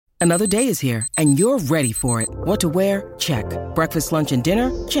Another day is here, and you're ready for it. What to wear? Check. Breakfast, lunch, and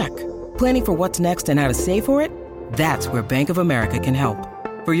dinner? Check. Planning for what's next and how to save for it? That's where Bank of America can help.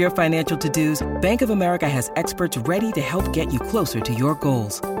 For your financial to-dos, Bank of America has experts ready to help get you closer to your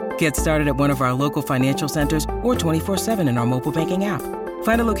goals. Get started at one of our local financial centers or 24/7 in our mobile banking app.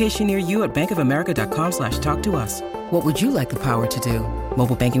 Find a location near you at bankofamerica.com/talktous. What would you like the power to do?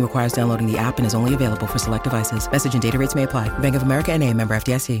 Mobile banking requires downloading the app and is only available for select devices. Message and data rates may apply. Bank of America N.A., member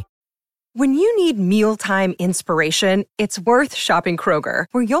FDIC. When you need mealtime inspiration, it's worth shopping Kroger,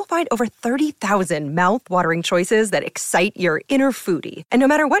 where you'll find over 30,000 mouth-watering choices that excite your inner foodie. And no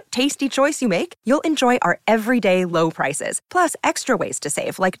matter what tasty choice you make, you'll enjoy our everyday low prices, plus extra ways to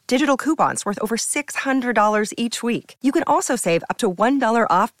save, like digital coupons worth over $600 each week. You can also save up to $1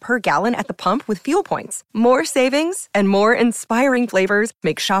 off per gallon at the pump with fuel points. More savings and more inspiring flavors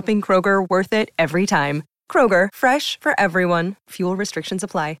make shopping Kroger worth it every time. Kroger, fresh for everyone. Fuel restrictions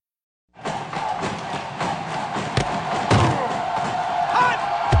apply.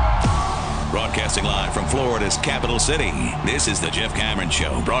 Broadcasting live from Florida's capital city, this is the Jeff Cameron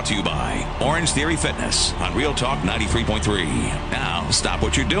Show, brought to you by Orange Theory Fitness on Real Talk 93.3. Now, stop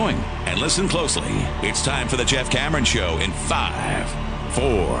what you're doing and listen closely. It's time for the Jeff Cameron Show in 5,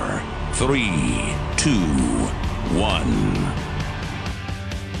 4, 3, 2, 1.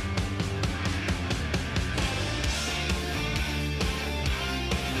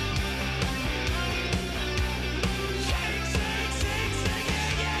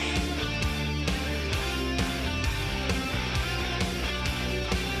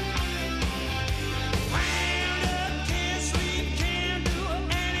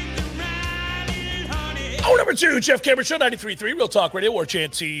 Hour number 2, Jeff Cameron Show, 93.3, Real Talk Radio, War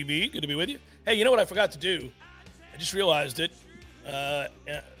Chant TV. Good to be with you. Hey, you know what I forgot to do? I just realized it.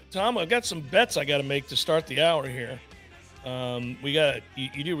 Tom, I've got some bets I got to make to start the hour here.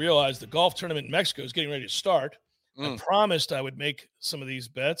 You do realize the golf tournament in Mexico is getting ready to start. I promised I would make some of these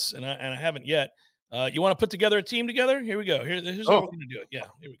bets, and I haven't yet. You want to put together a team together? Here we go. Here's how we're going to do it. Yeah,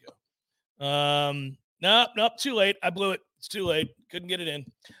 here we go. Nope, too late. I blew it. It's too late. Couldn't get it in.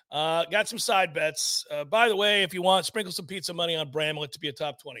 Got some side bets. By the way, if you want, sprinkle some pizza money on Bramlett to be a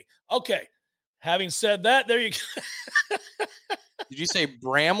top 20. Okay. Having said that, there you go. Did you say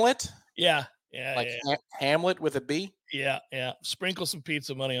Bramlett? Yeah. Hamlet with a B? Yeah. Sprinkle some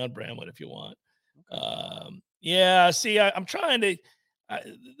pizza money on Bramlett if you want. See, I'm trying to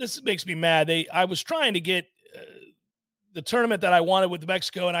this makes me mad. I was trying to get the tournament that I wanted with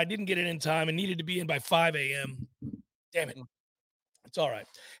Mexico, and I didn't get it in time and needed to be in by 5 a.m. Damn it. It's all right.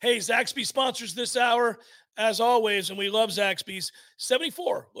 Hey, Zaxby's sponsors this hour, as always, and we love Zaxby's.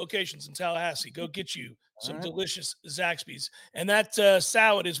 74 locations in Tallahassee. Go get you some delicious Zaxby's. And that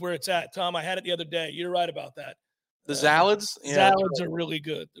salad is where it's at, Tom. I had it the other day. You're right about that. The salads? Salads are really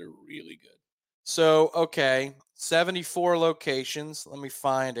good. They're really good. So, okay, 74 locations. Let me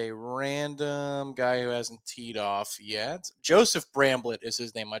find a random guy who hasn't teed off yet. Joseph Bramblett is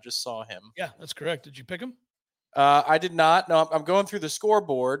his name. I just saw him. Yeah, that's correct. Did you pick him? I did not. No, I'm going through the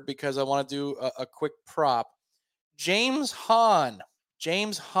scoreboard because I want to do a quick prop. James Hahn.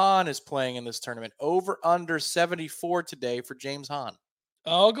 James Hahn is playing in this tournament. Over under 74 today for James Hahn.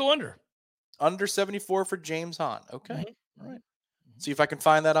 I'll go under. Under 74 for James Hahn. Okay. Mm-hmm. All right. See if I can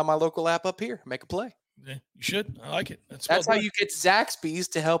find that on my local app up here. Make a play. Yeah, you should. I like it. That's how you get Zaxby's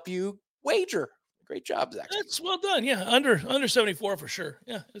to help you wager. Great job, Zaxby's. That's well done. Yeah, under 74 for sure.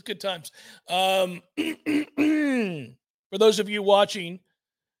 Yeah, it's good times. For those of you watching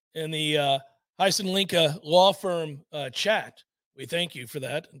in the Heisen Linka law firm chat, we thank you for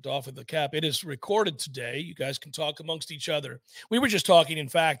that. And off of the cap, it is recorded today. You guys can talk amongst each other. We were just talking, in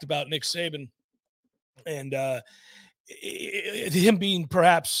fact, about Nick Saban and him being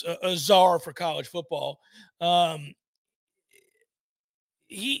perhaps a czar for college football.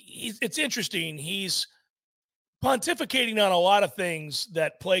 It's interesting. He's pontificating on a lot of things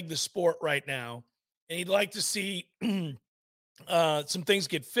that plague the sport right now, and he'd like to see some things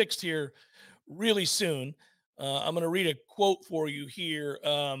get fixed here really soon. I'm going to read a quote for you here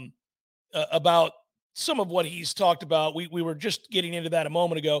about some of what he's talked about. We were just getting into that a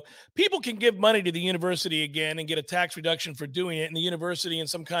moment ago. People can give money to the university again and get a tax reduction for doing it. And the university in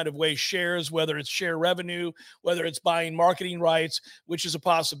some kind of way shares, whether it's share revenue, whether it's buying marketing rights, which is a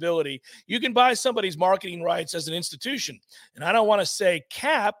possibility. You can buy somebody's marketing rights as an institution. And I don't want to say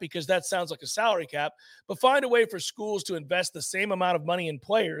cap because that sounds like a salary cap, but find a way for schools to invest the same amount of money in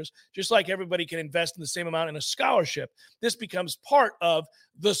players, just like everybody can invest in the same amount in a scholarship. This becomes part of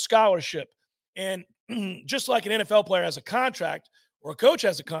the scholarship. And just like an NFL player has a contract or a coach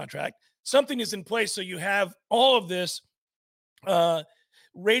has a contract, something is in place so you have all of this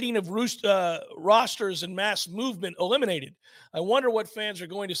rating of rosters and mass movement eliminated. I wonder what fans are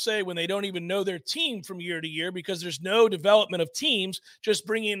going to say when they don't even know their team from year to year because there's no development of teams, just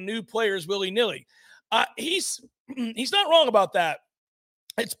bringing in new players willy-nilly. He's not wrong about that.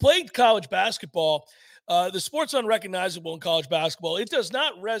 It's played college basketball. The sport's unrecognizable in college basketball. It does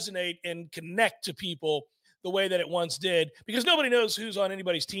not resonate and connect to people the way that it once did because nobody knows who's on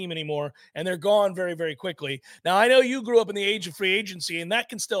anybody's team anymore, and they're gone very, very quickly. Now, I know you grew up in the age of free agency, and that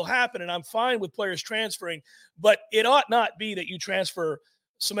can still happen, and I'm fine with players transferring, but it ought not be that you transfer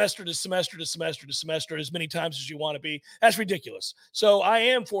semester to semester to semester to semester as many times as you want to be. That's ridiculous. So I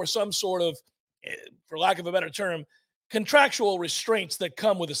am for some sort of, for lack of a better term, contractual restraints that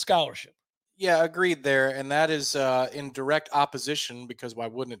come with a scholarship. Yeah, agreed there. And that is in direct opposition, because why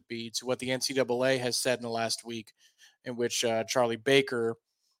wouldn't it be, to what the NCAA has said in the last week, in which Charlie Baker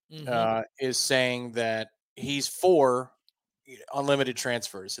is saying that he's for unlimited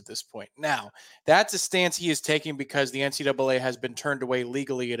transfers at this point. Now, that's a stance he is taking because the NCAA has been turned away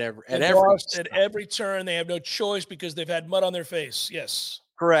legally at every turn. They have no choice because they've had mud on their face. Yes.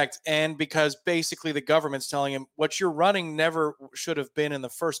 Correct. And because basically the government's telling him what you're running never should have been in the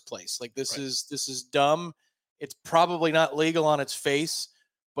first place. Like this is dumb. It's probably not legal on its face,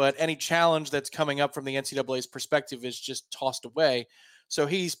 but any challenge that's coming up from the NCAA's perspective is just tossed away. So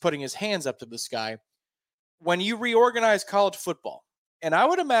he's putting his hands up to the sky. When you reorganize college football, and I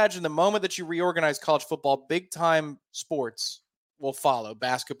would imagine the moment that you reorganize college football, big time sports will follow.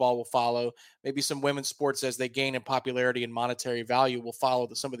 Basketball will follow. Maybe some women's sports, as they gain in popularity and monetary value, will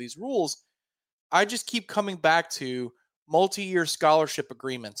follow some of these rules. I just keep coming back to multi-year scholarship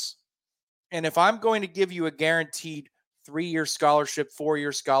agreements. And if I'm going to give you a guaranteed 3-year scholarship,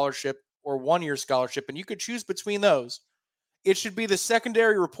 4-year scholarship, or 1-year scholarship, and you could choose between those, it should be the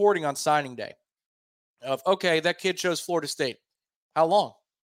secondary reporting on signing day of, okay, that kid chose Florida State. How long?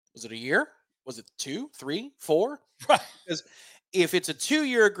 Was it a year? Was it 2, 3, 4? Right. Because if it's a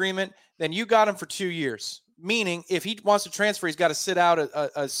 2-year agreement, then you got him for 2 years. Meaning, if he wants to transfer, he's got to sit out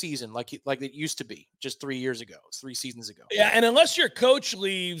a season like it used to be just 3 years ago, 3 seasons ago. Yeah, and unless your coach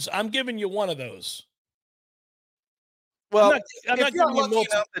leaves, I'm giving you one of those. Well, I'm not giving you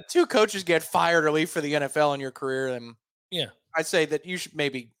multiple. The 2 coaches get fired or leave for the NFL in your career, then I'd say that you should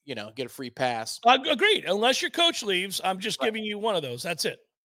maybe get a free pass. Agreed. Unless your coach leaves, I'm just giving you one of those. That's it.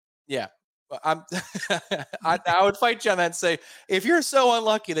 Yeah. I would fight you on that and say, if you're so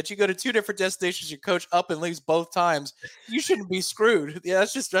unlucky that you go to 2 different destinations, your coach up and leaves both times, you shouldn't be screwed. Yeah,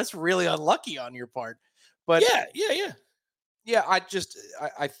 that's really unlucky on your part. But yeah.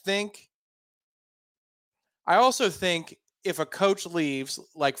 I also think if a coach leaves,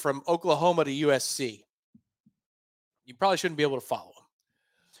 like from Oklahoma to USC, you probably shouldn't be able to follow him,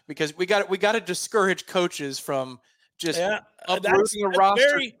 because we got to discourage coaches from just uprooting a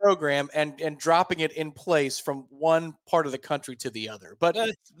roster program and dropping it in place from one part of the country to the other. But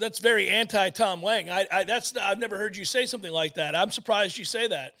that's very anti-Tom Lang. I've never heard you say something like that. I'm surprised you say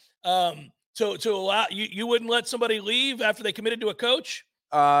that. To allow you wouldn't let somebody leave after they committed to a coach?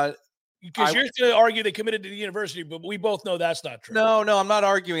 Because you're going to argue they committed to the university, but we both know that's not true. No, I'm not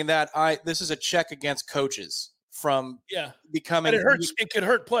arguing that. This is a check against coaches from becoming. But it could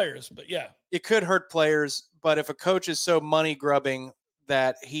hurt players, but it could hurt players. But if a coach is so money grubbing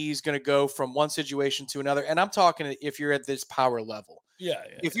that he's going to go from one situation to another, and I'm talking if you're at this power level.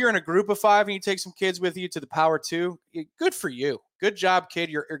 If you're in a group of 5 and you take some kids with you to the power 2, good for you. Good job, kid.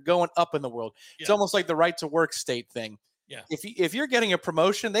 You're going up in the world. It's almost like the right to work state thing. Yeah. If you're getting a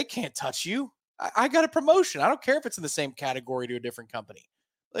promotion, they can't touch you. I got a promotion. I don't care if it's in the same category to a different company.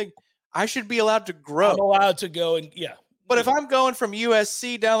 Like, I should be allowed to grow. I'm allowed to go and But if I'm going from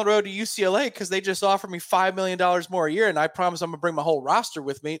USC down the road to UCLA because they just offered me $5 million more a year and I promise I'm gonna bring my whole roster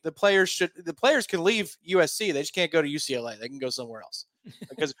with me, the players can leave USC. They just can't go to UCLA. They can go somewhere else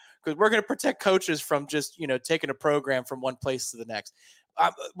because we're gonna protect coaches from just taking a program from one place to the next.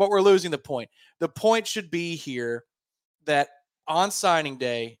 But we're losing the point. The point should be here that on signing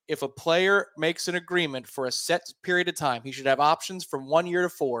day, if a player makes an agreement for a set period of time, he should have options from 1 year to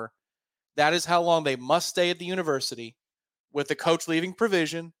 4. That is how long they must stay at the university, with the coach leaving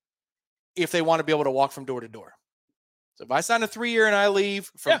provision, if they want to be able to walk from door to door. So if I sign a 3-year and I leave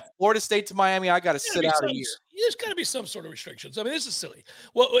from Florida State to Miami, I got to sit out a year. There's got to be some sort of restrictions. I mean, this is silly.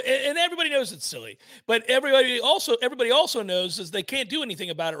 Well, and everybody knows it's silly, but everybody also knows is they can't do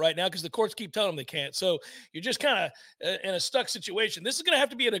anything about it right now because the courts keep telling them they can't. So you're just kind of in a stuck situation. This is going to have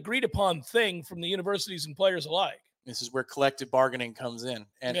to be an agreed upon thing from the universities and players alike. This is where collective bargaining comes in.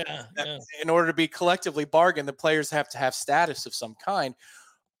 And in order to be collectively bargained, the players have to have status of some kind.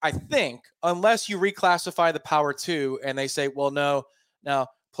 I think, unless you reclassify the Power 2 and they say, well, no, Now,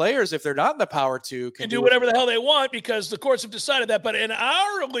 players, if they're not in the Power 2, can do whatever the hell they want because the courts have decided that. But in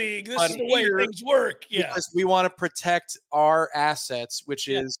our league, this is the way things work. Yeah. Because we want to protect our assets, which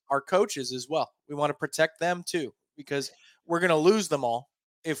is our coaches as well. We want to protect them too, because we're going to lose them all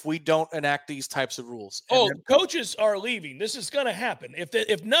if we don't enact these types of rules. Coaches are leaving. This is going to happen.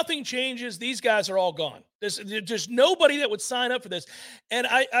 If nothing changes, these guys are all gone. There's nobody that would sign up for this. And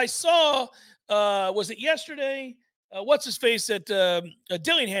I saw, was it yesterday? What's his face at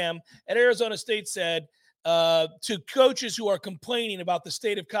Dillingham at Arizona State said to coaches who are complaining about the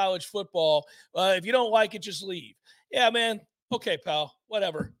state of college football, if you don't like it, just leave. Yeah, man. Okay, pal.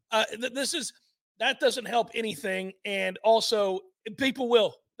 Whatever. That doesn't help anything. And also,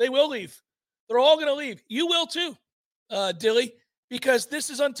 people they will leave. They're all going to leave. You will too, Dilly, because this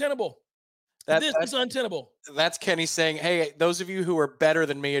is untenable. This is untenable. That's Kenny saying, hey, those of you who are better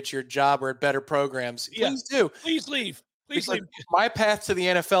than me at your job or at better programs, please do. Please leave. Please leave. My path to the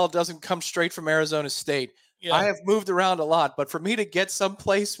NFL doesn't come straight from Arizona State. Yeah. I have moved around a lot, but for me to get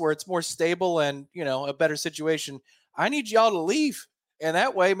someplace where it's more stable and, a better situation, I need y'all to leave. And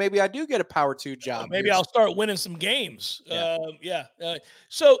that way, maybe I do get a Power 2 job. Maybe I'll start winning some games.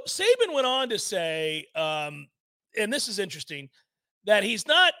 So Saban went on to say, and this is interesting, that he's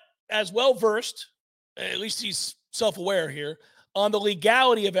not as well versed, at least he's self-aware here, on the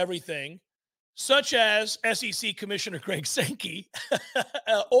legality of everything, such as SEC Commissioner Greg Sankey,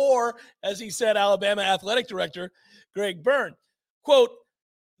 or, as he said, Alabama Athletic Director Greg Byrne. Quote,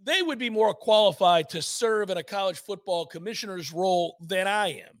 they would be more qualified to serve in a college football commissioner's role than I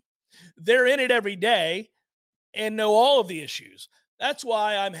am. They're in it every day and know all of the issues. That's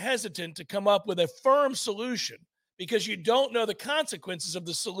why I'm hesitant to come up with a firm solution, because you don't know the consequences of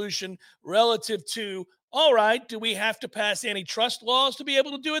the solution relative to, all right, do we have to pass antitrust laws to be able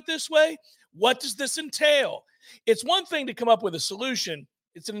to do it this way? What does this entail? It's one thing to come up with a solution.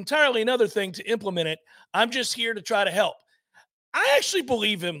 It's an entirely another thing to implement it. I'm just here to try to help. I actually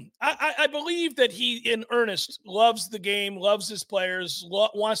believe him. I believe that he, in earnest, loves the game, loves his players,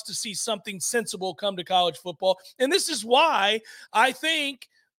 wants to see something sensible come to college football. And this is why I think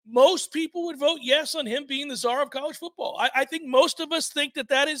most people would vote yes on him being the czar of college football. I think most of us think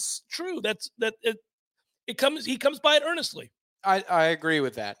that is true. He comes by it earnestly. I agree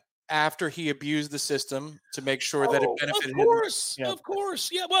with that. After he abused the system to make sure that it benefited him. Of course.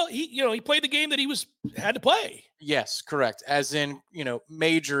 Yeah. Well, he played the game that he had to play. Yes, correct. As in,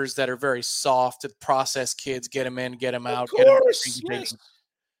 majors that are very soft to process kids, get them in, get them out. Of course. Yes.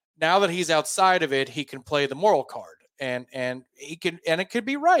 Now that he's outside of it, he can play the moral card, and he can, and it could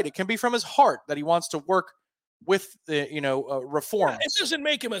be right. It can be from his heart that he wants to work with the, reforms. Yeah, it doesn't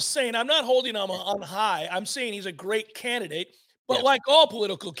make him a saint. I'm not holding him on high. I'm saying he's a great candidate. But like all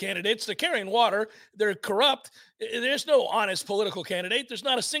political candidates, they're carrying water. They're corrupt. There's no honest political candidate. There's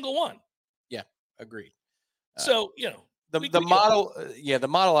not a single one. Yeah, agreed. So, the model, the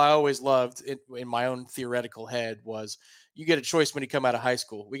model I always loved in my own theoretical head was, you get a choice when you come out of high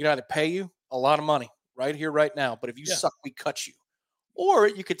school. We can either pay you a lot of money right here, right now, but if you suck, we cut you. Or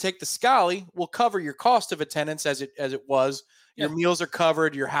you could take the Scally. We'll cover your cost of attendance as it was. Your meals are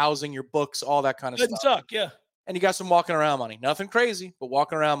covered, your housing, your books, all that kind of stuff. Doesn't suck, yeah. And you got some walking around money. Nothing crazy, but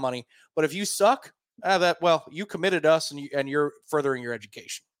walking around money. But if you suck, you committed us, and you're furthering your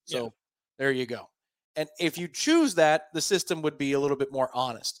education. So there you go. And if you choose that, the system would be a little bit more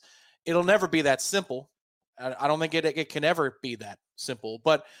honest. It'll never be that simple. I don't think it can ever be that simple.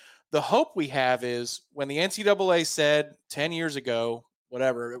 But the hope we have is, when the NCAA said 10 years ago,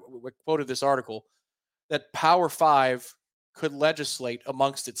 whatever, we quoted this article, that Power 5 could legislate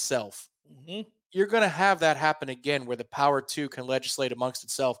amongst itself. Mm-hmm. You're going to have that happen again, where the Power 2 can legislate amongst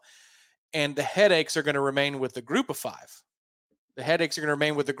itself. And the headaches are going to remain with the group of 5. The headaches are going to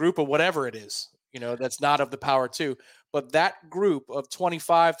remain with the group of whatever it is, that's not of the Power 2. But that group of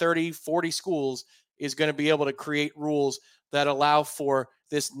 25, 30, 40 schools is going to be able to create rules that allow for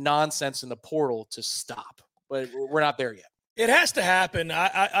this nonsense in the portal to stop. But we're not there yet. It has to happen.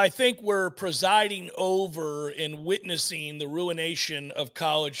 I think we're presiding over and witnessing the ruination of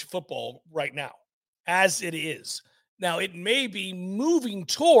college football right now, as it is. Now, it may be moving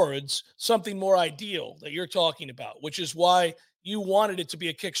towards something more ideal that you're talking about, which is why you wanted it to be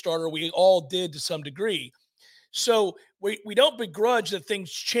a Kickstarter. We all did to some degree. So we don't begrudge that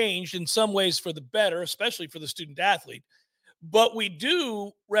things changed in some ways for the better, especially for the student athlete. But we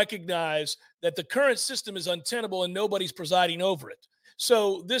do recognize that the current system is untenable and nobody's presiding over it.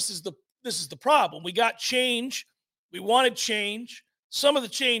 So this is the problem. We got change. We wanted change. Some of the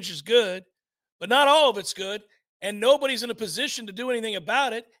change is good, but not all of it's good. and nobody's in a position to do anything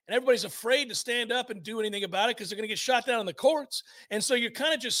about it, and everybody's afraid to stand up and do anything about it because they're going to get shot down in the courts. And so you're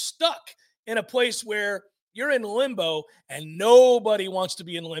kind of just stuck in a place where you're in limbo, and nobody wants to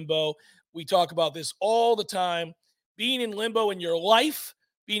be in limbo. We talk about this all the time. Being in limbo in your life,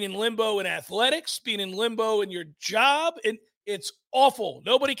 being in limbo in athletics, being in limbo in your job, and it's awful.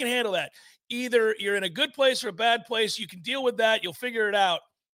 Nobody can handle that. Either you're in a good place or a bad place. You can deal with that. You'll figure it out.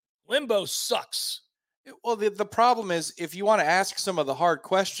 Limbo sucks. Well, the problem is if you want to ask some of the hard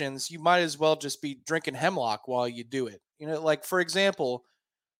questions, you might as well just be drinking hemlock while you do it. Like, for example,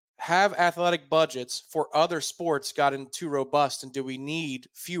 have athletic budgets for other sports gotten too robust, and do we need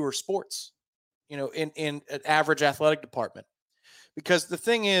fewer sports, in an average athletic department? Because the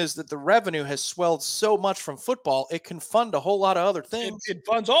thing is that the revenue has swelled so much from football, it can fund a whole lot of other things. It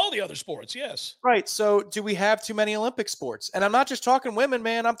funds all the other sports, yes. Right. So do we have too many Olympic sports? And I'm not just talking women,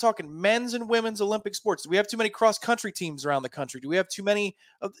 man. I'm talking men's and women's Olympic sports. Do we have too many cross-country teams around the country? Do we have too many,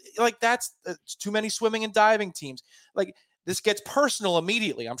 that's too many swimming and diving teams? Like, this gets personal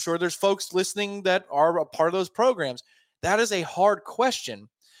immediately. I'm sure there's folks listening that are a part of those programs. That is a hard question.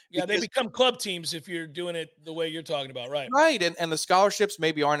 Yeah, they become club teams if you're doing it the way you're talking about, right? Right, and the scholarships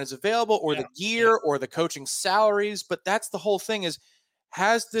maybe aren't as available, or the gear, or the coaching salaries. But that's the whole thing is,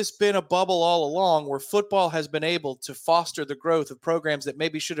 has this been a bubble all along where football has been able to foster the growth of programs that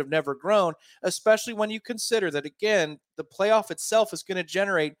maybe should have never grown, especially when you consider that, again, the playoff itself is going to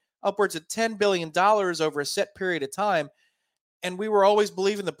generate upwards of $10 billion over a set period of time. And we were always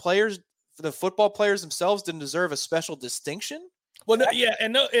believing the football players themselves didn't deserve a special distinction. Well, no, yeah,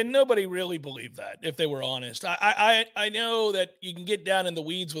 and nobody really believed that, if they were honest. I know that you can get down in the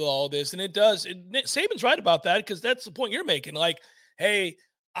weeds with all this, and it does. Saban's right about that, because that's the point you're making. Like, hey,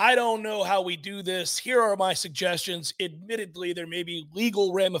 I don't know how we do this. Here are my suggestions. Admittedly, there may be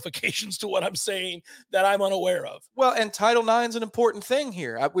legal ramifications to what I'm saying that I'm unaware of. Well, and Title IX is an important thing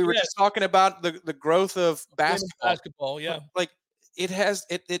here. We were just talking about the growth of basketball. Yeah, like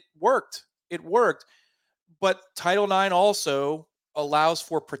it worked. It worked, but Title IX also allows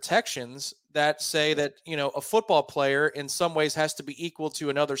for protections that say that, a football player in some ways has to be equal to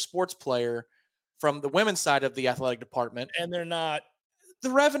another sports player from the women's side of the athletic department. And they're not. The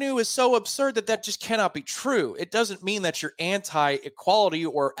revenue is so absurd that just cannot be true. It doesn't mean that you're anti-equality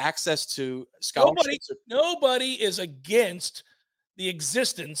or access to scholarships. Nobody is against the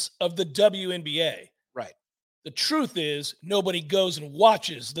existence of the WNBA. Right. The truth is, nobody goes and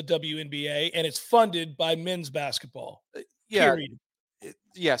watches the WNBA, and it's funded by men's basketball. Yeah. Period.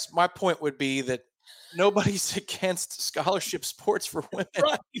 Yes. My point would be that nobody's against scholarship sports for women.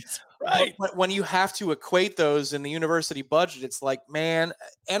 Right. But when you have to equate those in the university budget, it's like, man,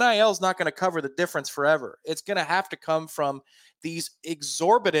 NIL is not going to cover the difference forever. It's going to have to come from these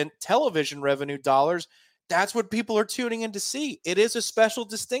exorbitant television revenue dollars. That's what people are tuning in to see. It is a special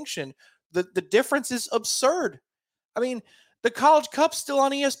distinction. The difference is absurd. I mean, the College Cup's still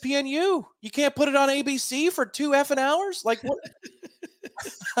on ESPNU. You can't put it on ABC for 2 effing hours? Like, what?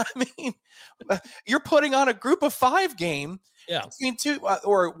 I mean, you're putting on a group of 5 game between two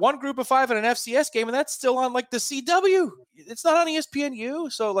or one group of 5 and an FCS game, and that's still on like the CW. It's not on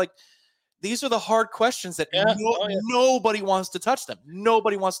ESPNU. So, like, these are the hard questions that nobody wants to touch them.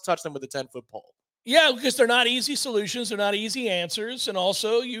 Nobody wants to touch them with a 10-foot pole. Yeah, because they're not easy solutions. They're not easy answers. And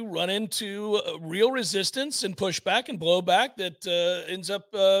also you run into real resistance and pushback and blowback that ends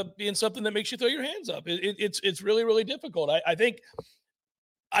up being something that makes you throw your hands up. It's really, really difficult.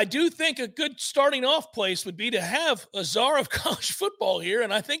 I do think a good starting off place would be to have a czar of college football here.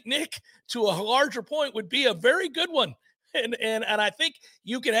 And I think Nick, to a larger point, would be a very good one. And I think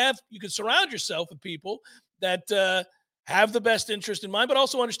you could surround yourself with people that have the best interest in mind, but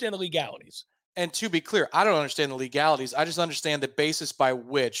also understand the legalities. And to be clear, I don't understand the legalities. I just understand the basis by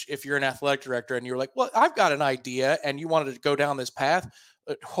which, if you're an athletic director and you're like, well, I've got an idea and you wanted to go down this path.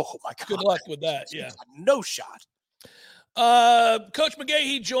 Oh my God. Good luck with that. Yeah. No shot. Coach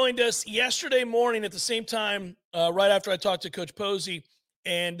Megahee joined us yesterday morning at the same time, right after I talked to Coach Posey.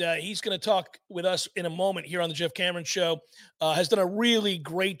 And he's going to talk with us in a moment here on the Jeff Cameron Show. Has done a really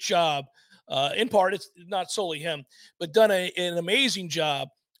great job. In part, it's not solely him, but done an amazing job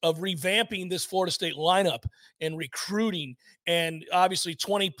of revamping this Florida State lineup and recruiting, and obviously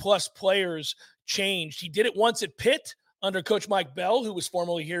 20-plus players changed. He did it once at Pitt under Coach Mike Bell, who was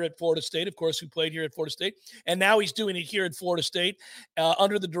formerly here at Florida State, of course, who played here at Florida State, and now he's doing it here at Florida State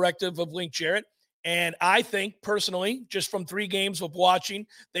under the directive of Link Jarrett. And I think, personally, just from 3 games of watching,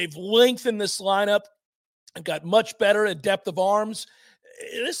 they've lengthened this lineup and got much better at depth of arms.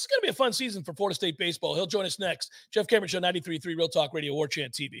 This is going to be a fun season for Florida State baseball. He'll join us next. Jeff Cameron Show, 93.3 Real Talk Radio, War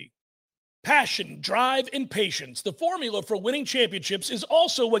Chant TV. Passion, drive, and patience. The formula for winning championships is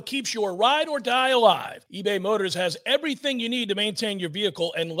also what keeps your ride or die alive. eBay Motors has everything you need to maintain your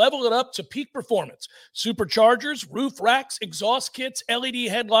vehicle and level it up to peak performance. Superchargers, roof racks, exhaust kits, LED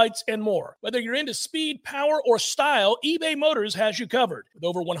headlights, and more. Whether you're into speed, power, or style, eBay Motors has you covered. With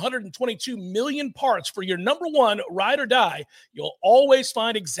over 122 million parts for your number one ride or die, you'll always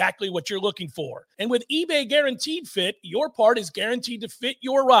find exactly what you're looking for. And with eBay Guaranteed Fit, your part is guaranteed to fit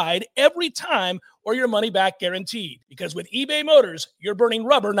your ride every time, or your money back guaranteed. Because with eBay Motors, you're burning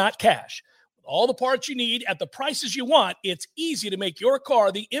rubber, not cash. With all the parts you need at the prices you want, it's easy to make your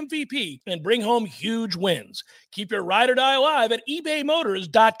car the MVP and bring home huge wins. Keep your ride or die alive at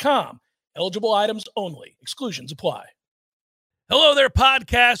ebaymotors.com. Eligible items only. Exclusions apply. Hello there,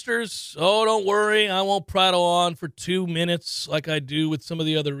 podcasters. Oh, don't worry. I won't prattle on for 2 minutes like I do with some of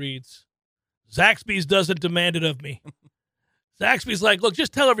the other reads. Zaxby's doesn't demand it of me. Zaxby's like, look,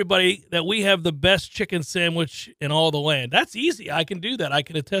 just tell everybody that we have the best chicken sandwich in all the land. That's easy. I can do that. I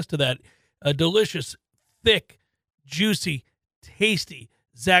can attest to that. A delicious, thick, juicy, tasty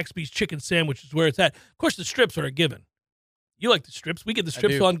Zaxby's chicken sandwich is where it's at. Of course, the strips are a given. You like the strips. We get the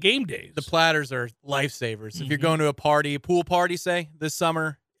strips on game days. The platters are lifesavers. Mm-hmm. If you're going to a party, a pool party, say, this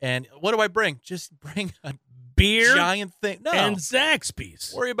summer, and what do I bring? Just bring a beer, giant thing. No. And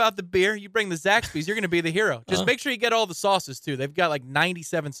Zaxby's. Worry about the beer. You bring the Zaxby's, you're going to be the hero. Just make sure you get all the sauces, too. They've got like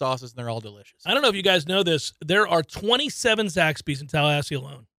 97 sauces, and they're all delicious. I don't know if you guys know this. There are 27 Zaxby's in Tallahassee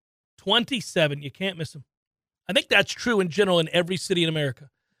alone. 27. You can't miss them. I think that's true in general in every city in America.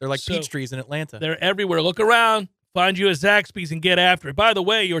 They're like peach trees in Atlanta. They're everywhere. Look around. Find you a Zaxby's and get after it. By the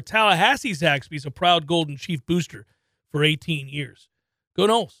way, your Tallahassee Zaxby's a proud Golden Chief booster for 18 years. Go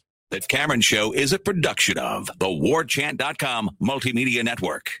Noles. The Cameron Show is a production of the WarChant.com Multimedia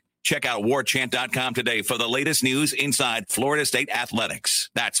Network. Check out WarChant.com today for the latest news inside Florida State athletics.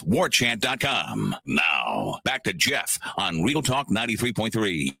 That's WarChant.com. Now, back to Jeff on Real Talk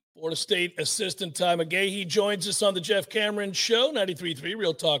 93.3. Florida State assistant Ty Megahee joins us on the Jeff Cameron Show, 93.3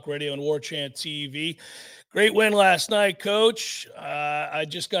 Real Talk Radio and WarChant TV. Great win last night, Coach. I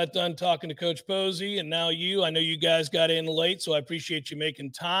just got done talking to Coach Posey, and now you. I know you guys got in late, so I appreciate you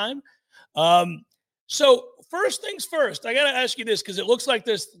making time. So first things first, I got to ask you this because it looks like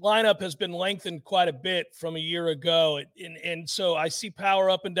this lineup has been lengthened quite a bit from a year ago. And so I see power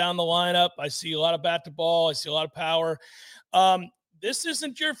up and down the lineup. I see a lot of bat to ball. I see a lot of power. This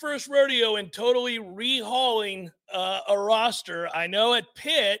isn't your first rodeo in totally rehauling a roster. I know at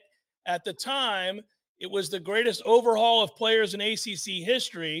Pitt at the time, it was the greatest overhaul of players in ACC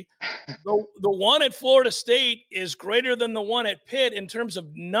history. The one at Florida State is greater than the one at Pitt in terms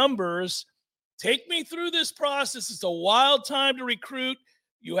of numbers. Take me through this process. It's a wild time to recruit.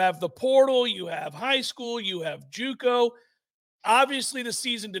 You have the portal, you have high school, you have JUCO. Obviously, the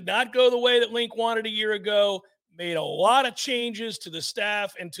season did not go the way that Link wanted a year ago. Made a lot of changes to the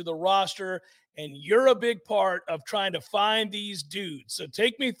staff and to the roster, and you're a big part of trying to find these dudes. So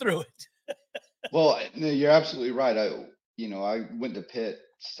take me through it. Well, you're absolutely right. I went to Pitt,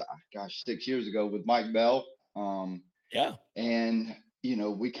 6 years ago with Mike Bell. Yeah. And,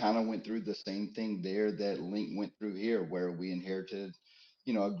 we kind of went through the same thing there that Link went through here, where we inherited,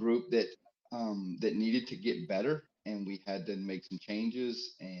 a group that needed to get better, and we had to make some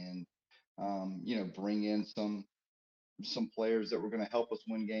changes and, bring in some players that were going to help us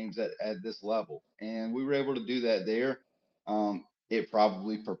win games at this level. And we were able to do that there. It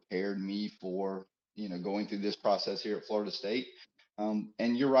probably prepared me for, going through this process here at Florida State.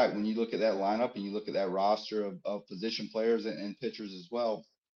 And you're right. When you look at that lineup and you look at that roster of position players and pitchers as well,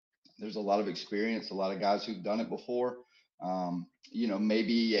 there's a lot of experience, a lot of guys who've done it before,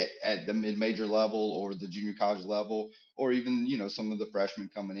 maybe at the mid-major level or the junior college level, or even, some of the freshmen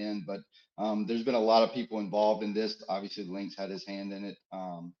coming in. But there's been a lot of people involved in this. Obviously, Link's had his hand in it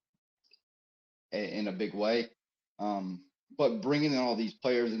in a big way. But bringing in all these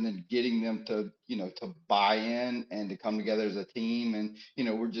players and then getting them to buy in and to come together as a team. And,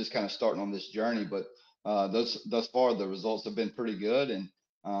 we're just kind of starting on this journey. But thus far, the results have been pretty good.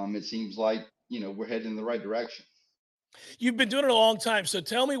 And it seems like, we're heading in the right direction. You've been doing it a long time. So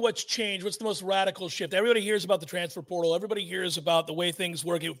tell me what's changed. What's the most radical shift? Everybody hears about the transfer portal. Everybody hears about the way things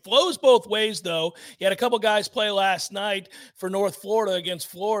work. It flows both ways, though. You had a couple guys play last night for North Florida against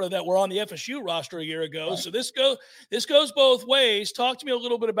Florida that were on the FSU roster a year ago. Right. So this goes both ways. Talk to me a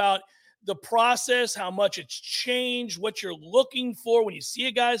little bit about the process, how much it's changed, what you're looking for when you see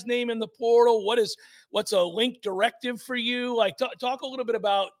a guy's name in the portal. What's a Link directive for you? Like talk a little bit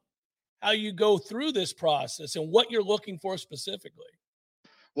about how you go through this process and what you're looking for specifically.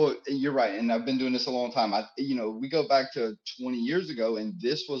 Well, you're right, and I've been doing this a long time. We go back to 20 years ago, and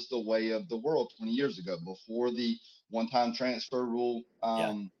this was the way of the world 20 years ago, before the one-time transfer rule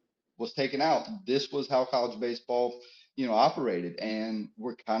Yeah. was taken out. This was how college baseball, operated, and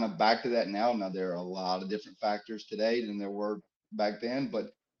we're kind of back to that now. Now there are a lot of different factors today than there were back then,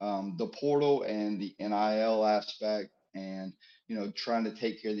 but the portal and the NIL aspect, and trying to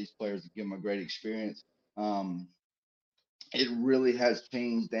take care of these players and give them a great experience. It really has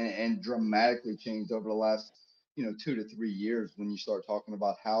changed, and dramatically changed over the last 2 to 3 years, when you start talking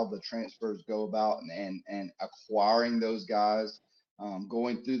about how the transfers go about, and acquiring those guys,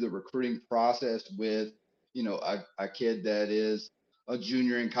 going through the recruiting process with a kid that is a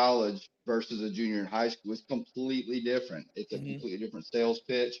junior in college versus a junior in high school is completely different. It's a Mhm. completely different sales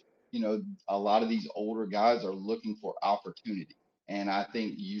pitch. A lot of these older guys are looking for opportunity. And I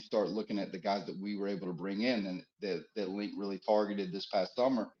think you start looking at the guys that we were able to bring in, and that Link really targeted this past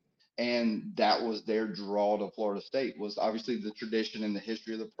summer. And that was their draw to Florida State, was obviously the tradition and the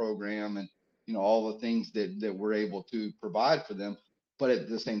history of the program, and all the things that we're able to provide for them. But at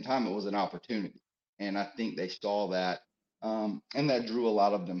the same time, it was an opportunity. And I think they saw that. And that drew a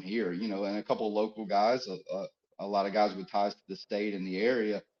lot of them here, and a couple of local guys, a lot of guys with ties to the state and the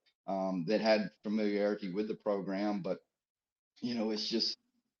area, that had familiarity with the program. But it's just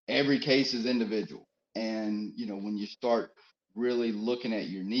every case is individual. And, when you start really looking at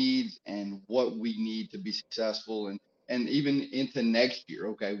your needs and what we need to be successful, and even into next year,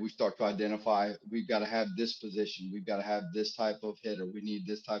 okay, we start to identify, we've got to have this position, we've got to have this type of hitter, we need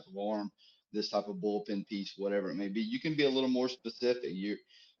this type of arm, this type of bullpen piece, whatever it may be. You can be a little more specific.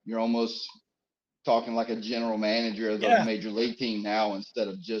 You're almost talking like a general manager of a Yeah. major league team now, instead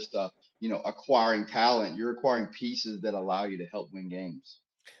of just acquiring talent. You're acquiring pieces that allow you to help win games.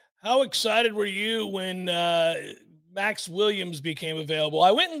 How excited were you when Max Williams became available?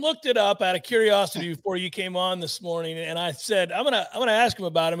 I went and looked it up out of curiosity before you came on this morning, and I said I'm gonna ask him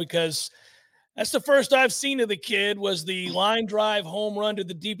about him, because that's the first I've seen of the kid, was the line drive home run to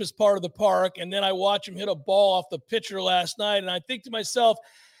the deepest part of the park, and then I watch him hit a ball off the pitcher last night, and I think to myself,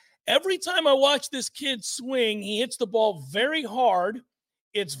 every time I watch this kid swing, he hits the ball very hard.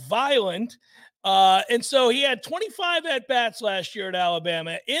 It's violent. And so he had 25 at bats last year at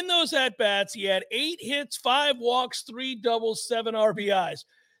Alabama. In those at bats, he had 8 hits, 5 walks, 3 doubles, 7 RBIs.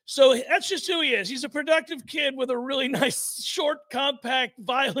 So that's just who he is. He's a productive kid with a really nice, short, compact,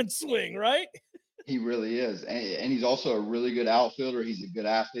 violent swing, right? He really is, and he's also a really good outfielder. He's a good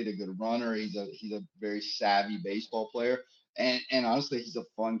athlete, a good runner. He's a very savvy baseball player, and honestly, he's a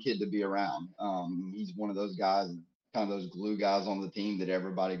fun kid to be around. He's one of those guys, kind of those glue guys on the team that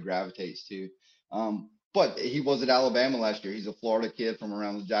everybody gravitates to. But he was at Alabama last year. He's a Florida kid from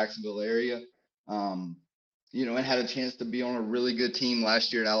around the Jacksonville area, um, and had a chance to be on a really good team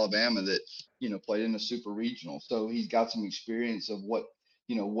last year at Alabama that played in a super regional. So he's got some experience of what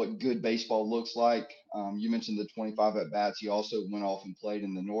good baseball looks like. You mentioned the 25 at bats. He also went off and played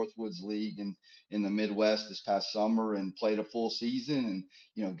in the Northwoods League in the Midwest this past summer, and played a full season,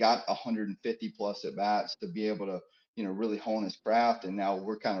 and got 150 plus at bats to be able to really hone his craft. And now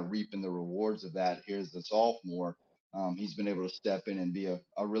we're kind of reaping the rewards of that here as a sophomore. He's been able to step in and be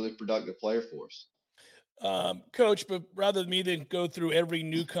a really productive player for us. Coach, but rather than me then go through every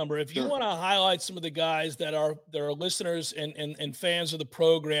newcomer, if you Sure. want to highlight some of the guys that are listeners and fans of the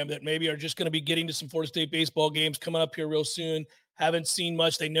program that maybe are just going to be getting to some Florida State baseball games coming up here real soon, haven't seen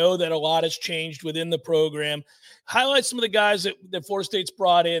much, they know that a lot has changed within the program. Highlight some of the guys that Florida State's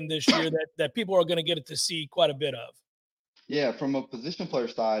brought in this year that people are going to get to see quite a bit of. Yeah, from a position player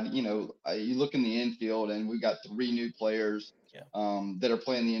side, you look in the infield, and we got 3 new players Yeah. that are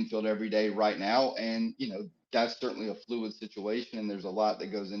playing the infield every day right now, and that's certainly a fluid situation, and there's a lot that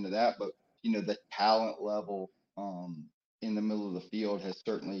goes into that. But the talent level in the middle of the field has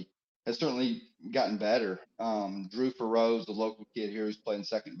certainly gotten better. Drew Farrow's the local kid here who's playing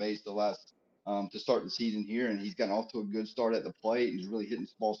second base to start the season here, and he's gotten off to a good start at the plate. He's really hitting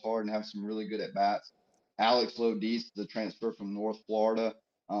balls hard and having some really good at bats. Alex Lodis, the transfer from North Florida,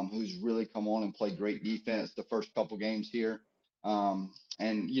 who's really come on and played great defense the first couple games here. And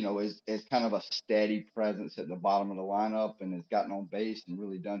is kind of a steady presence at the bottom of the lineup, and has gotten on base and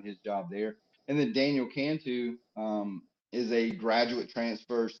really done his job there. And then Daniel Cantu is a graduate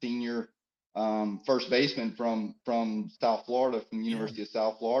transfer senior first baseman from South Florida, from the Yeah. University of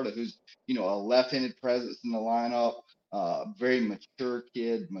South Florida, who's a left-handed presence in the lineup, very mature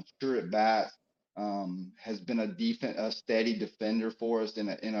kid, mature at bats. Has been a steady defender for us in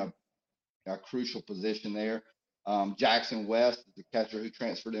a crucial position there. Jackson West is the catcher who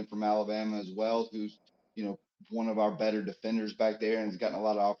transferred in from Alabama as well, who's one of our better defenders back there and has gotten a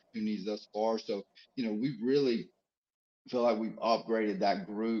lot of opportunities thus far. So, we really feel like we've upgraded that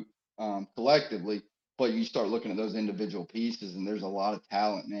group collectively. But you start looking at those individual pieces, and there's a lot of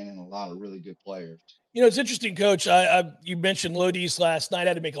talent, man, and a lot of really good players. It's interesting, Coach. You mentioned Lodis last night.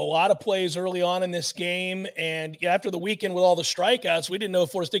 I had to make a lot of plays early on in this game, and after the weekend with all the strikeouts, we didn't know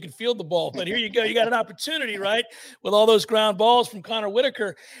if Florida State could field the ball. But here you go, you got an opportunity, right, with all those ground balls from Connor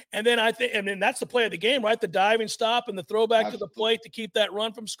Whitaker, and then that's the play of the game, right? The diving stop and the throwback to the plate to keep that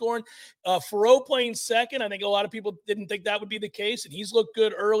run from scoring. Faroux playing second. I think a lot of people didn't think that would be the case, and he's looked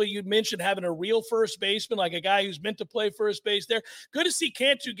good early. You mentioned having a real first baseman, like a guy who's meant to play first base there. Good to see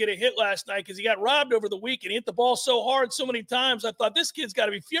Cantu get a hit last night because he got robbed over the week and he hit the ball so hard so many times. I thought this kid's got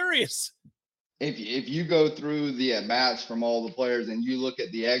to be furious. If you go through the at-bats from all the players and you look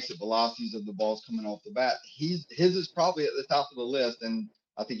at the exit velocities of the balls coming off the bat, his is probably at the top of the list. And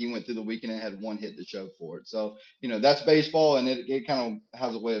I think he went through the weekend and had one hit to show for it. So, that's baseball, and it kind of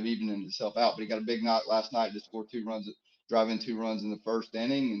has a way of evening itself out. But he got a big knock last night to score 2 runs, drive in 2 runs in the first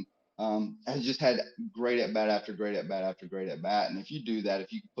inning, and has just had great at-bat after great at-bat after great at-bat. And if you do that,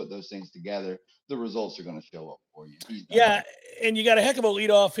 if you can put those things together, the results are going to show up for you. Yeah, and you got a heck of a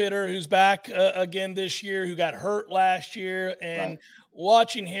leadoff hitter who's back again this year, who got hurt last year, and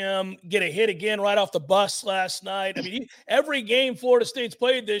watching him get a hit again right off the bus last night. I mean, every game Florida State's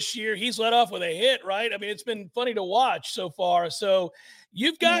played this year, he's led off with a hit, right? I mean, it's been funny to watch so far. So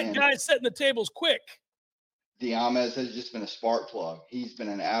you've got guys setting the tables quick. Diamez has just been a spark plug. He's been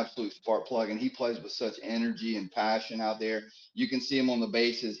an absolute spark plug, and he plays with such energy and passion out there. You can see him on the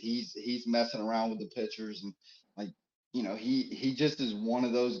bases. He's messing around with the pitchers, and he just is one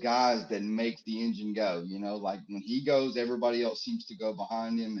of those guys that makes the engine go. Like when he goes, everybody else seems to go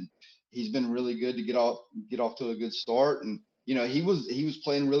behind him, and he's been really good to get off to a good start. And he was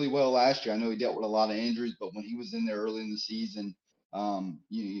playing really well last year. I know he dealt with a lot of injuries, but when he was in there early in the season,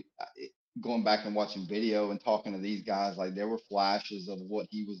 going back and watching video and talking to these guys, like there were flashes of what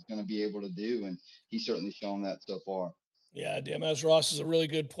he was going to be able to do, and he's certainly shown that so far. Yeah, Diamez Ross is a really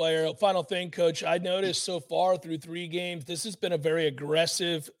good player. Final thing, Coach, I noticed so far through 3 games, this has been a very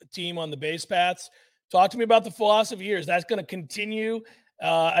aggressive team on the base paths. Talk to me about the philosophy here. Is that going to continue?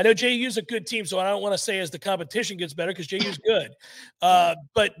 I know JU's a good team, so I don't want to say as the competition gets better because JU's good.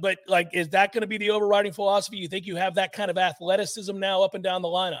 But like, is that going to be the overriding philosophy? You think you have that kind of athleticism now up and down the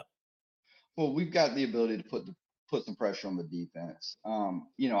lineup? Well, we've got the ability to put some pressure on the defense.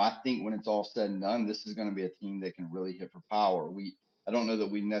 I think when it's all said and done, this is going to be a team that can really hit for power. I don't know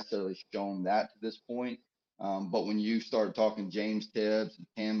that we've necessarily shown that to this point, but when you start talking James Tibbs and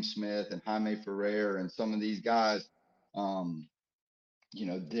Cam Smith and Jaime Ferrer and some of these guys, we're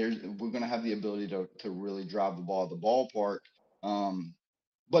going to have the ability to really drive the ball at the ballpark.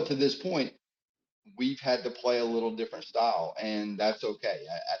 But to this point, we've had to play a little different style, and that's okay.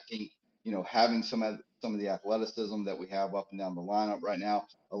 I think having some of the athleticism that we have up and down the lineup right now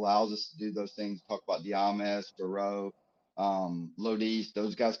allows us to do those things. Talk about Diamez, Faroux, Lodis.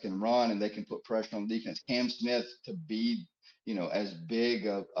 Those guys can run and they can put pressure on the defense. Cam Smith, to be as big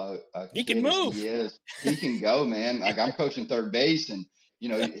a he kid can move. as he is, he can go, man. Like I'm coaching third base, and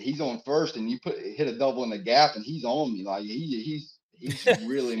he's on first, and you hit a double in the gap, and he's on me. Like he's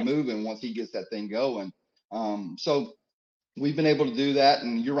really moving once he gets that thing going. So we've been able to do that.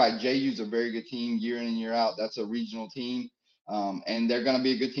 And you're right, JU's a very good team year in and year out. That's a regional team. And they're going to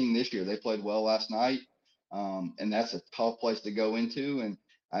be a good team this year. They played well last night. And that's a tough place to go into. And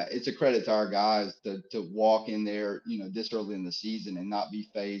it's a credit to our guys to walk in there, this early in the season and not be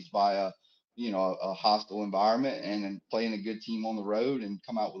fazed by a hostile environment and playing a good team on the road and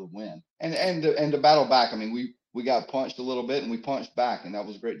come out with a win and to battle back. I mean, we got punched a little bit and we punched back, and that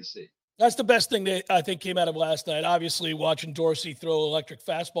was great to see. That's the best thing that I think came out of last night. Obviously, watching Dorsey throw electric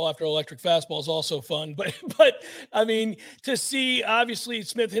fastball after electric fastball is also fun. But I mean, to see obviously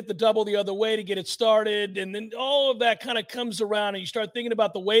Smith hit the double the other way to get it started, and then all of that kind of comes around, and you start thinking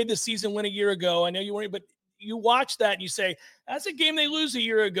about the way the season went a year ago. I know you weren't, but you watch that and you say that's a game they lose a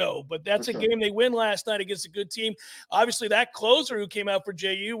year ago, but that's a game they win last night against a good team. Obviously, that closer who came out for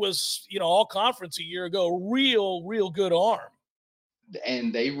JU was all conference a year ago, real good arm.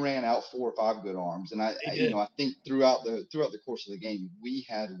 And they ran out 4 or 5 good arms. And I think throughout the course of the game, we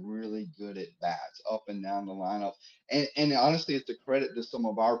had really good at bats up and down the lineup. And honestly, it's a credit to some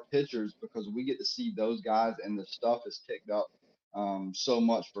of our pitchers because we get to see those guys, and the stuff is ticked up so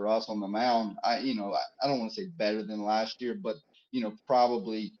much for us on the mound. I don't want to say better than last year, but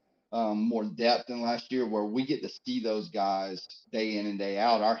probably more depth than last year, where we get to see those guys day in and day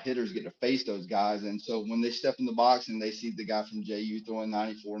out. Our hitters get to face those guys. And so when they step in the box and they see the guy from JU throwing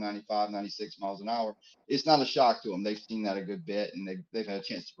 94, 95, 96 miles an hour, it's not a shock to them. They've seen that a good bit, and they've had a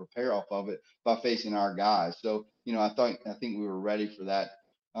chance to prepare off of it by facing our guys. So, I think we were ready for that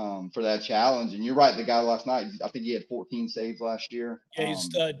challenge. And you're right. The guy last night, I think he had 14 saves last year. Yeah, he's a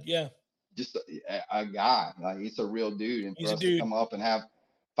stud. Yeah. Just a guy, like, it's a real dude. And He's for a us dude. to come up and have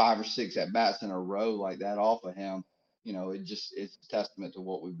 5 or 6 at bats in a row like that off of him, it's a testament to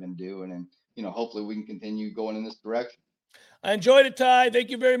what we've been doing. And, hopefully we can continue going in this direction. I enjoyed it, Ty. Thank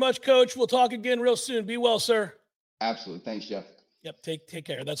you very much, Coach. We'll talk again real soon. Be well, sir. Absolutely. Thanks, Jeff. Yep. Take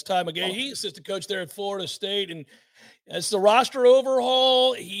care. That's Ty Megahee, assistant coach there at Florida State. And as the roster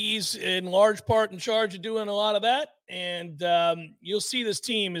overhaul, he's in large part in charge of doing a lot of that. And you'll see this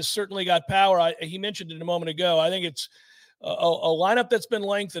team has certainly got power. He mentioned it a moment ago. I think it's a lineup that's been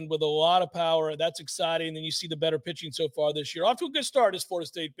lengthened with a lot of power. That's exciting. And then you see the better pitching so far this year. Off to a good start as Florida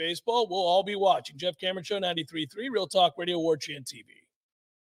State baseball. We'll all be watching. Jeff Cameron Show, 93.3, Real Talk Radio, War Chant TV.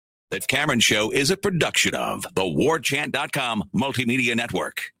 The Cameron Show is a production of the WarChant.com Multimedia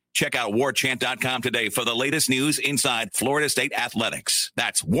Network. Check out WarChant.com today for the latest news inside Florida State athletics.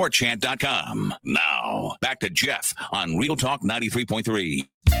 That's WarChant.com. Now, back to Jeff on Real Talk 93.3.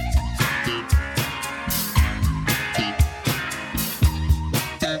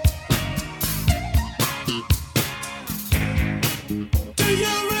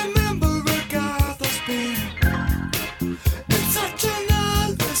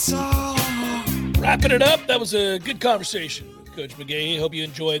 Wrapping it up, that was a good conversation with Coach Megahee. Hope you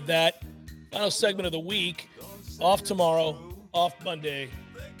enjoyed that. Final segment of the week. Off tomorrow, off Monday,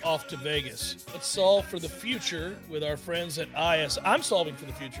 off to Vegas. Let's solve for the future with our friends at IS. I'm solving for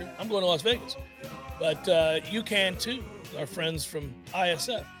the future. I'm going to Las Vegas. But you can too, our friends from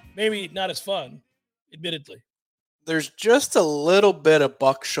ISF. Maybe not as fun, admittedly. There's just a little bit of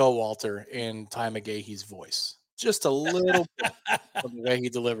Buck Showalter in Ty Megahee's voice. Just a little bit of the way he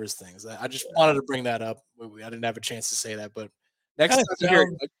delivers things. I just wanted to bring that up. I didn't have a chance to say that, but next time you hear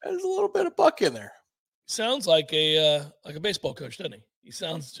it, there's a little bit of Buck in there. Sounds like a baseball coach, doesn't he? He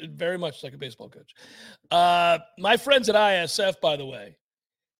sounds very much like a baseball coach. My friends at ISF, by the way,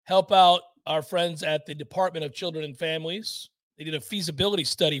 help out our friends at the Department of Children and Families. They did a feasibility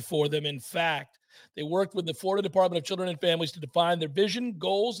study for them. In fact, they worked with the Florida Department of Children and Families to define their vision,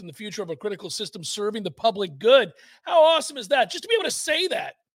 goals, and the future of a critical system serving the public good. How awesome is that? Just to be able to say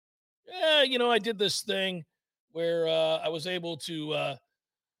that. I did this thing where I was able to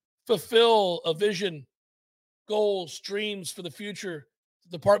fulfill a vision, goals, dreams for the future,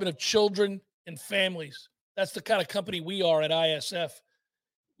 the Department of Children and Families. That's the kind of company we are at ISF.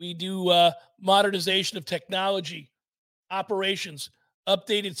 We do modernization of technology, operations,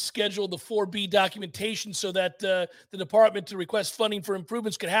 updated schedule, the 4B documentation so that the department to request funding for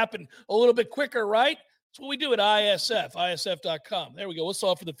improvements could happen a little bit quicker, right? That's what we do at ISF, ISF.com. There we go. We'll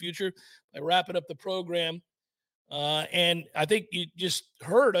solve for the future by wrapping up the program. And I think you just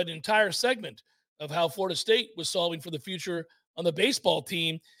heard an entire segment of how Florida State was solving for the future on the baseball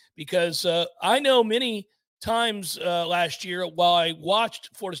team, because I know many times last year while I watched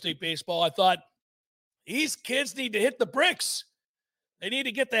Florida State baseball, I thought, these kids need to hit the bricks. They need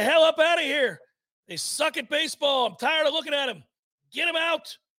to get the hell up out of here. They suck at baseball. I'm tired of looking at them. Get them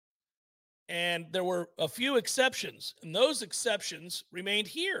out. And there were a few exceptions, and those exceptions remained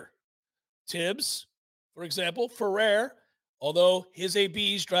here. Tibbs, for example, Ferrer, although his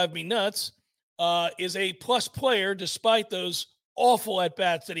ABs drive me nuts, is a plus player despite those awful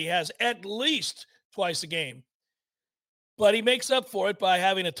at-bats that he has at least twice a game. But he makes up for it by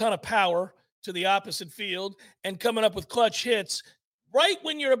having a ton of power to the opposite field and coming up with clutch hits right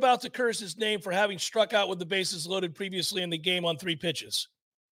when you're about to curse his name for having struck out with the bases loaded previously in the game on 3 pitches.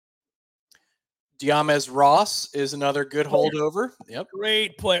 Diamez Ross is another good holdover. Yep.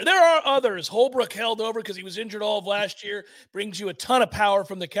 Great player. There are others. Holbrook held over because he was injured all of last year. Brings you a ton of power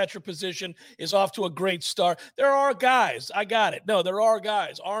from the catcher position. Is off to a great start. There are guys. I got it. No, there are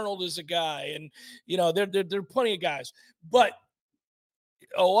guys. Arnold is a guy. And, there are plenty of guys. But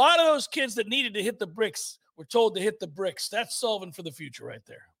a lot of those kids that needed to hit the bricks were told to hit the bricks. That's solving for the future right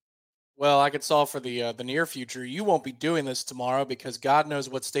there. Well, I could solve for the near future. You won't be doing this tomorrow because God knows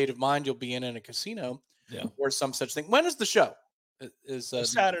what state of mind you'll be in a casino or some such thing. When is the show? Is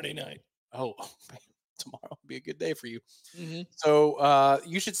Saturday night. Oh, tomorrow will be a good day for you. Mm-hmm. So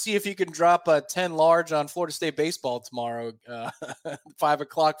you should see if you can drop a 10 large on Florida State baseball tomorrow, 5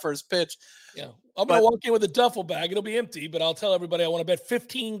 o'clock first pitch. Yeah. I'm going to walk in with a duffel bag. It'll be empty, but I'll tell everybody I want to bet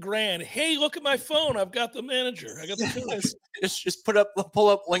 15 grand. Hey, look at my phone. I've got the manager. I got the coach. just pull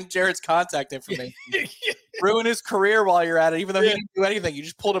up Link Jarrett's contact information. Ruin his career while you're at it, even though he didn't do anything. You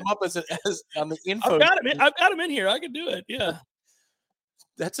just pulled him up as on the info. I've got him in here. I can do it. Yeah.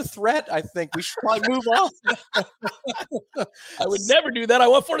 That's a threat, I think. We should probably move on. I would never do that. I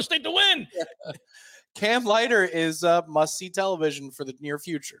want Florida State to win. Cam Leiter is must-see television for the near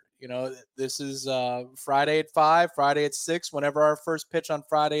future. You know, this is Friday at 5, Friday at 6, whenever our first pitch on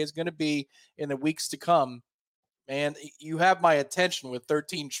Friday is going to be in the weeks to come. And you have my attention with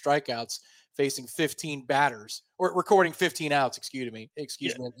 13 strikeouts facing 15 batters, or recording 15 outs, excuse me,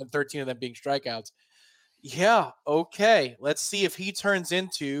 and 13 of them being strikeouts. Yeah, okay. Let's see if he turns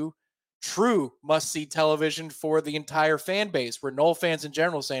into true must-see television for the entire fan base, where Knoll fans in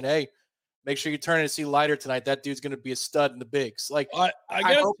general saying, hey, make sure you turn in to see Leiter tonight. That dude's going to be a stud in the bigs. Like, I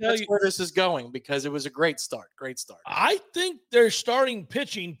hope that's where this is going, because it was a great start. Great start. I think their starting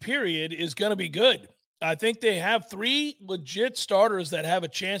pitching period is going to be good. I think they have 3 legit starters that have a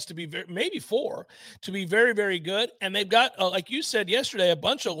chance to be maybe 4 to be very, very good. And they've got, like you said yesterday, a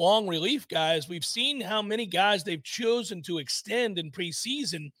bunch of long relief guys. We've seen how many guys they've chosen to extend in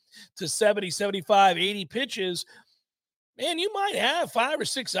preseason to 70, 75, 80 pitches. Man, you might have 5 or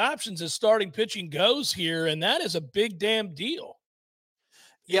 6 options as starting pitching goes here, and that is a big damn deal.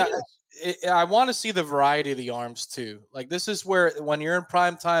 Yeah, I want to see the variety of the arms too. Like, this is where, when you're in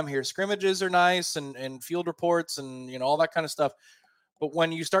prime time here, scrimmages are nice and field reports and, you know, all that kind of stuff. But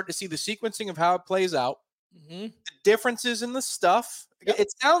when you start to see the sequencing of how it plays out, the differences in the stuff,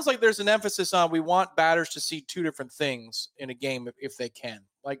 it sounds like there's an emphasis on, we want batters to see 2 different things in a game if they can.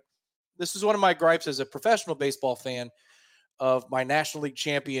 Like, this is one of my gripes as a professional baseball fan of my National League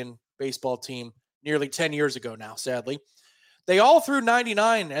champion baseball team nearly 10 years ago now, sadly. They all threw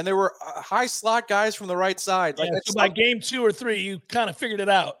 99, and there were high slot guys from the right side. Like, so by game 2 or 3, you kind of figured it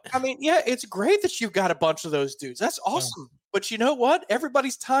out. I mean, yeah, it's great that you've got a bunch of those dudes. That's awesome. Yeah. But you know what?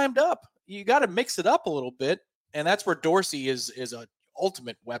 Everybody's timed up. You got to mix it up a little bit, and that's where Dorsey is an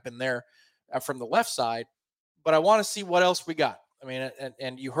ultimate weapon there from the left side. But I want to see what else we got. I mean,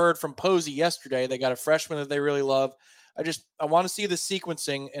 and you heard from Posey yesterday. They got a freshman that they really love. I want to see the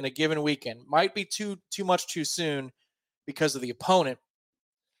sequencing in a given weekend. Might be too much too soon because of the opponent.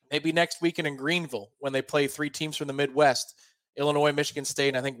 Maybe next weekend in Greenville, when they play 3 teams from the Midwest, Illinois, Michigan State,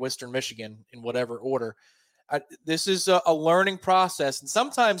 and I think Western Michigan, in whatever order. This is a learning process, and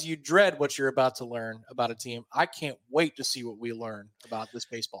sometimes you dread what you're about to learn about a team. I can't wait to see what we learn about this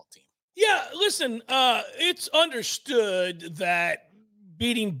baseball team. Yeah, listen, it's understood that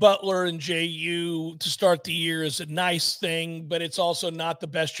beating Butler and JU to start the year is a nice thing, but it's also not the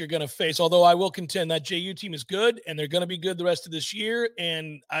best you're going to face. Although I will contend that JU team is good, and they're going to be good the rest of this year.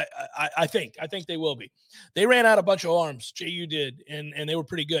 And I think they will be. They ran out a bunch of arms. JU did, and they were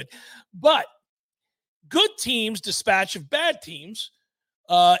pretty good. But good teams dispatch of bad teams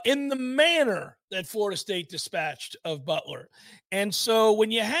in the manner that Florida State dispatched of Butler. And so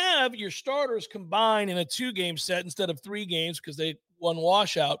when you have your starters combined in a 2-game set instead of 3 games, because they one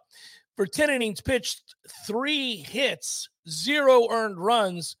washout, for 10 innings pitched, 3 hits, 0 earned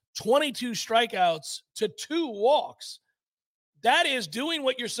runs, 22 strikeouts to 2 walks. That is doing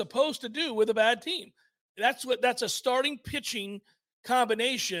what you're supposed to do with a bad team. That's a starting pitching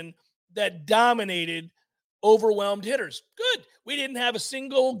combination that dominated overwhelmed hitters. Good. We didn't have a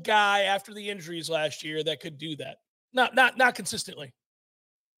single guy after the injuries last year that could do that. Not consistently.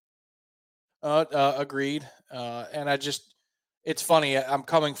 Agreed. And it's funny. I'm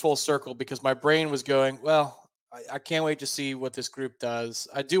coming full circle because my brain was going, well, I can't wait to see what this group does.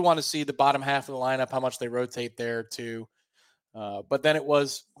 I do want to see the bottom half of the lineup, how much they rotate there too. But then it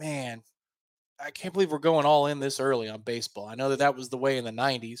was, man, I can't believe we're going all in this early on baseball. I know that was the way in the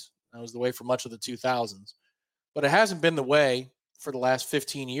 90s. That was the way for much of the 2000s. But it hasn't been the way for the last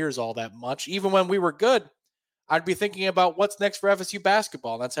 15 years all that much. Even when we were good, I'd be thinking about what's next for FSU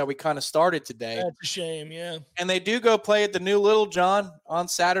basketball. And that's how we kind of started today. That's a shame, yeah. And they do go play at the new Little John on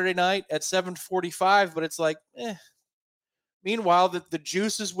Saturday night at 7:45, but it's like, Meanwhile, the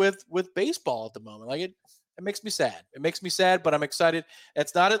juice is with baseball at the moment. Like, it makes me sad. It makes me sad, but I'm excited.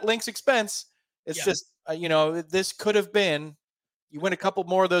 It's not at Link's expense. It's just, this could have been, you win a couple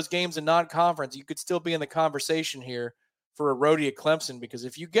more of those games in non-conference, you could still be in the conversation here for a roadie at Clemson, because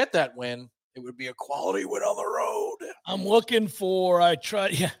if you get that win, it would be a quality win on the road. I'm looking for,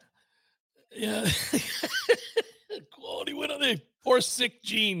 quality win on the Poor sick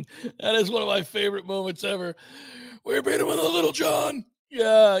Gene. That is one of my favorite moments ever. We beat him with a Little John.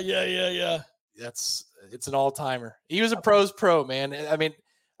 Yeah. It's an all-timer. He was a pro's pro, man. I mean,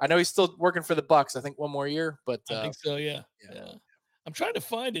 I know he's still working for the Bucks. I think one more year, but I think so. Yeah. I'm trying to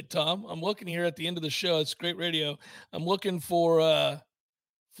find it, Tom. I'm looking here at the end of the show. It's great radio. I'm looking for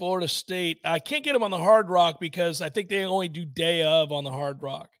Florida State. I can't get them on the Hard Rock because I think they only do day of on the Hard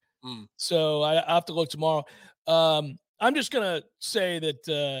Rock. So I have to look tomorrow. I'm just gonna say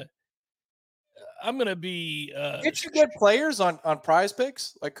that I'm gonna be. Can't you get players on Prize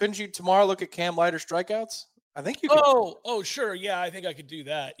Picks? Like, couldn't you tomorrow look at Cam Leiter strikeouts? I think you could. Oh, sure. Yeah, I think I could do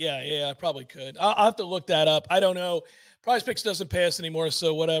that. Yeah, I probably could. I'll have to look that up. I don't know. Prize Picks doesn't pay us anymore,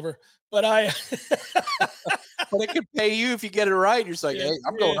 so whatever. But But it could pay you if you get it right. You're just like, hey,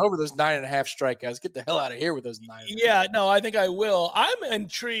 I'm going over those 9.5 strikeouts. Get the hell out of here with those 9. Yeah, no, I think I will. I'm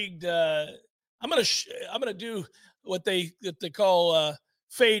intrigued. I'm gonna do what they call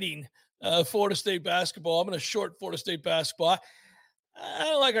fading Florida State basketball. I'm gonna short Florida State basketball. I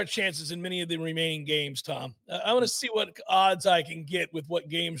don't like our chances in many of the remaining games, Tom. I want to see what odds I can get with what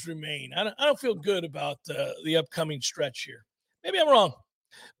games remain. I don't feel good about the upcoming stretch here. Maybe I'm wrong,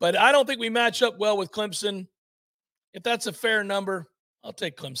 but I don't think we match up well with Clemson. If that's a fair number, I'll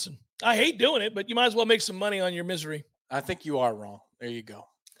take Clemson. I hate doing it, but you might as well make some money on your misery. I think you are wrong. There you go.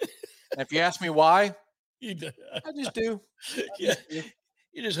 And if you ask me why, I just do.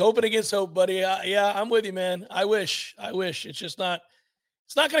 You're just hoping against hope, buddy. Yeah, I'm with you, man. I wish. It's just not.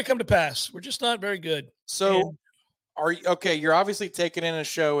 It's not going to come to pass. We're just not very good. So, are you okay? You're obviously taking in a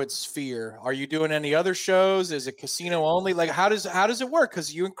show at Sphere. Are you doing any other shows? Is it casino only? Like, how does it work?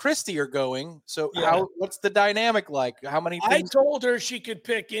 Because you and Christy are going. So, what's the dynamic like? How many? I told her she could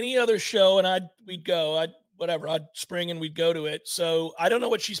pick any other show, and we'd go. I'd spring and we'd go to it. So I don't know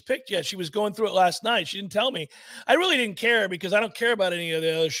what she's picked yet. She was going through it last night. She didn't tell me. I really didn't care because I don't care about any of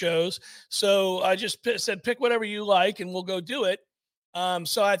the other shows. So I just said, pick whatever you like, and we'll go do it.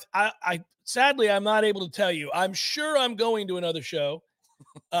 So I sadly, I'm not able to tell you. I'm sure I'm going to another show,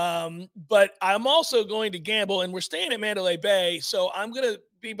 but I'm also going to gamble, and we're staying at Mandalay Bay. So I'm going to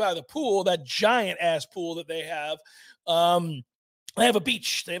be by the pool, that giant ass pool that they have. They have a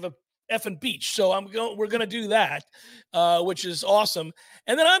beach. They have a effing beach. So we're going to do that, which is awesome.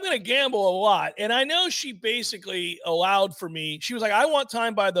 And then I'm going to gamble a lot. And I know she basically allowed for me. She was like, I want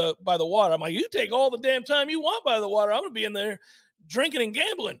time by the water. I'm like, you take all the damn time you want by the water. I'm going to be in there drinking and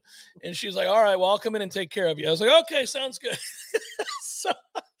gambling. And she's like, all right, well, I'll come in and take care of you. I was like, okay, sounds good. So,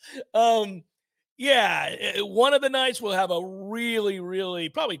 one of the nights we'll have a really, really,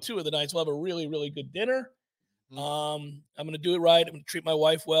 probably two of the nights we'll have a really, really good dinner. I'm going to do it right. I'm going to treat my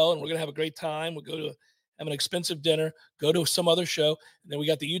wife well, and we're going to have a great time. We'll go to have an expensive dinner, go to some other show. And then we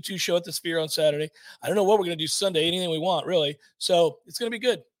got the U2 show at the Sphere on Saturday. I don't know what we're going to do Sunday, anything we want, really. So it's going to be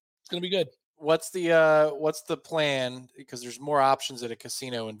good. It's going to be good. What's the plan? Because there's more options at a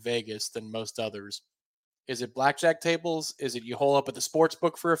casino in Vegas than most others. Is it blackjack tables? Is it you hole up at the sports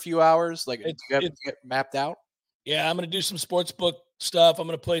book for a few hours? Like, do you have to get mapped out? Yeah, I'm going to do some sports book stuff. I'm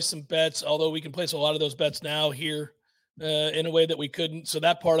going to place some bets, although we can place a lot of those bets now here in a way that we couldn't. So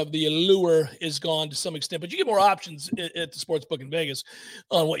that part of the allure is gone to some extent. But you get more options at the sports book in Vegas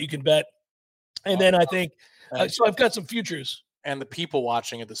on what you can bet. And then I think so I've got some futures. And the people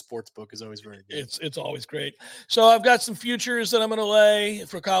watching at the sports book is always very good. It's always great. So I've got some futures that I'm going to lay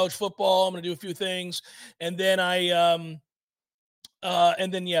for college football. I'm going to do a few things. And then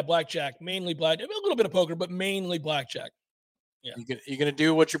blackjack, mainly blackjack, a little bit of poker, but mainly blackjack. Yeah. You going to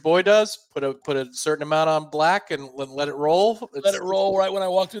do what your boy does? Put a certain amount on black and let it roll? Let it roll right when I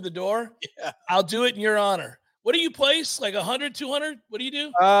walk through the door? Yeah. I'll do it in your honor. What do you place? Like 100, 200? What do you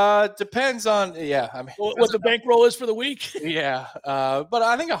do? Depends on, I mean, what the bankroll is for the week. Yeah. But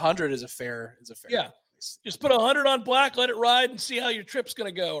I think 100 is a fair. Yeah. Price. Just put 100 on black, let it ride, and see how your trip's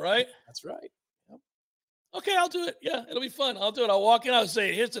going to go. Right. That's right. Yep. Okay. I'll do it. Yeah. It'll be fun. I'll do it. I'll walk in. I'll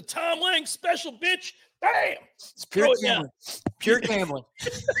say, here's a Tom Lang special, bitch. Bam. It's pure gambling. Pure gambling.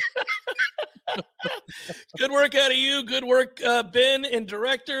 Good work out of you. Good work, Ben and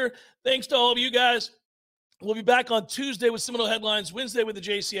director. Thanks to all of you guys. We'll be back on Tuesday with Seminole Headlines, Wednesday with the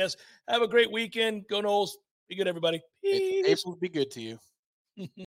JCS. Have a great weekend. Go Noles. Be good, everybody. Peace. April will be good to you.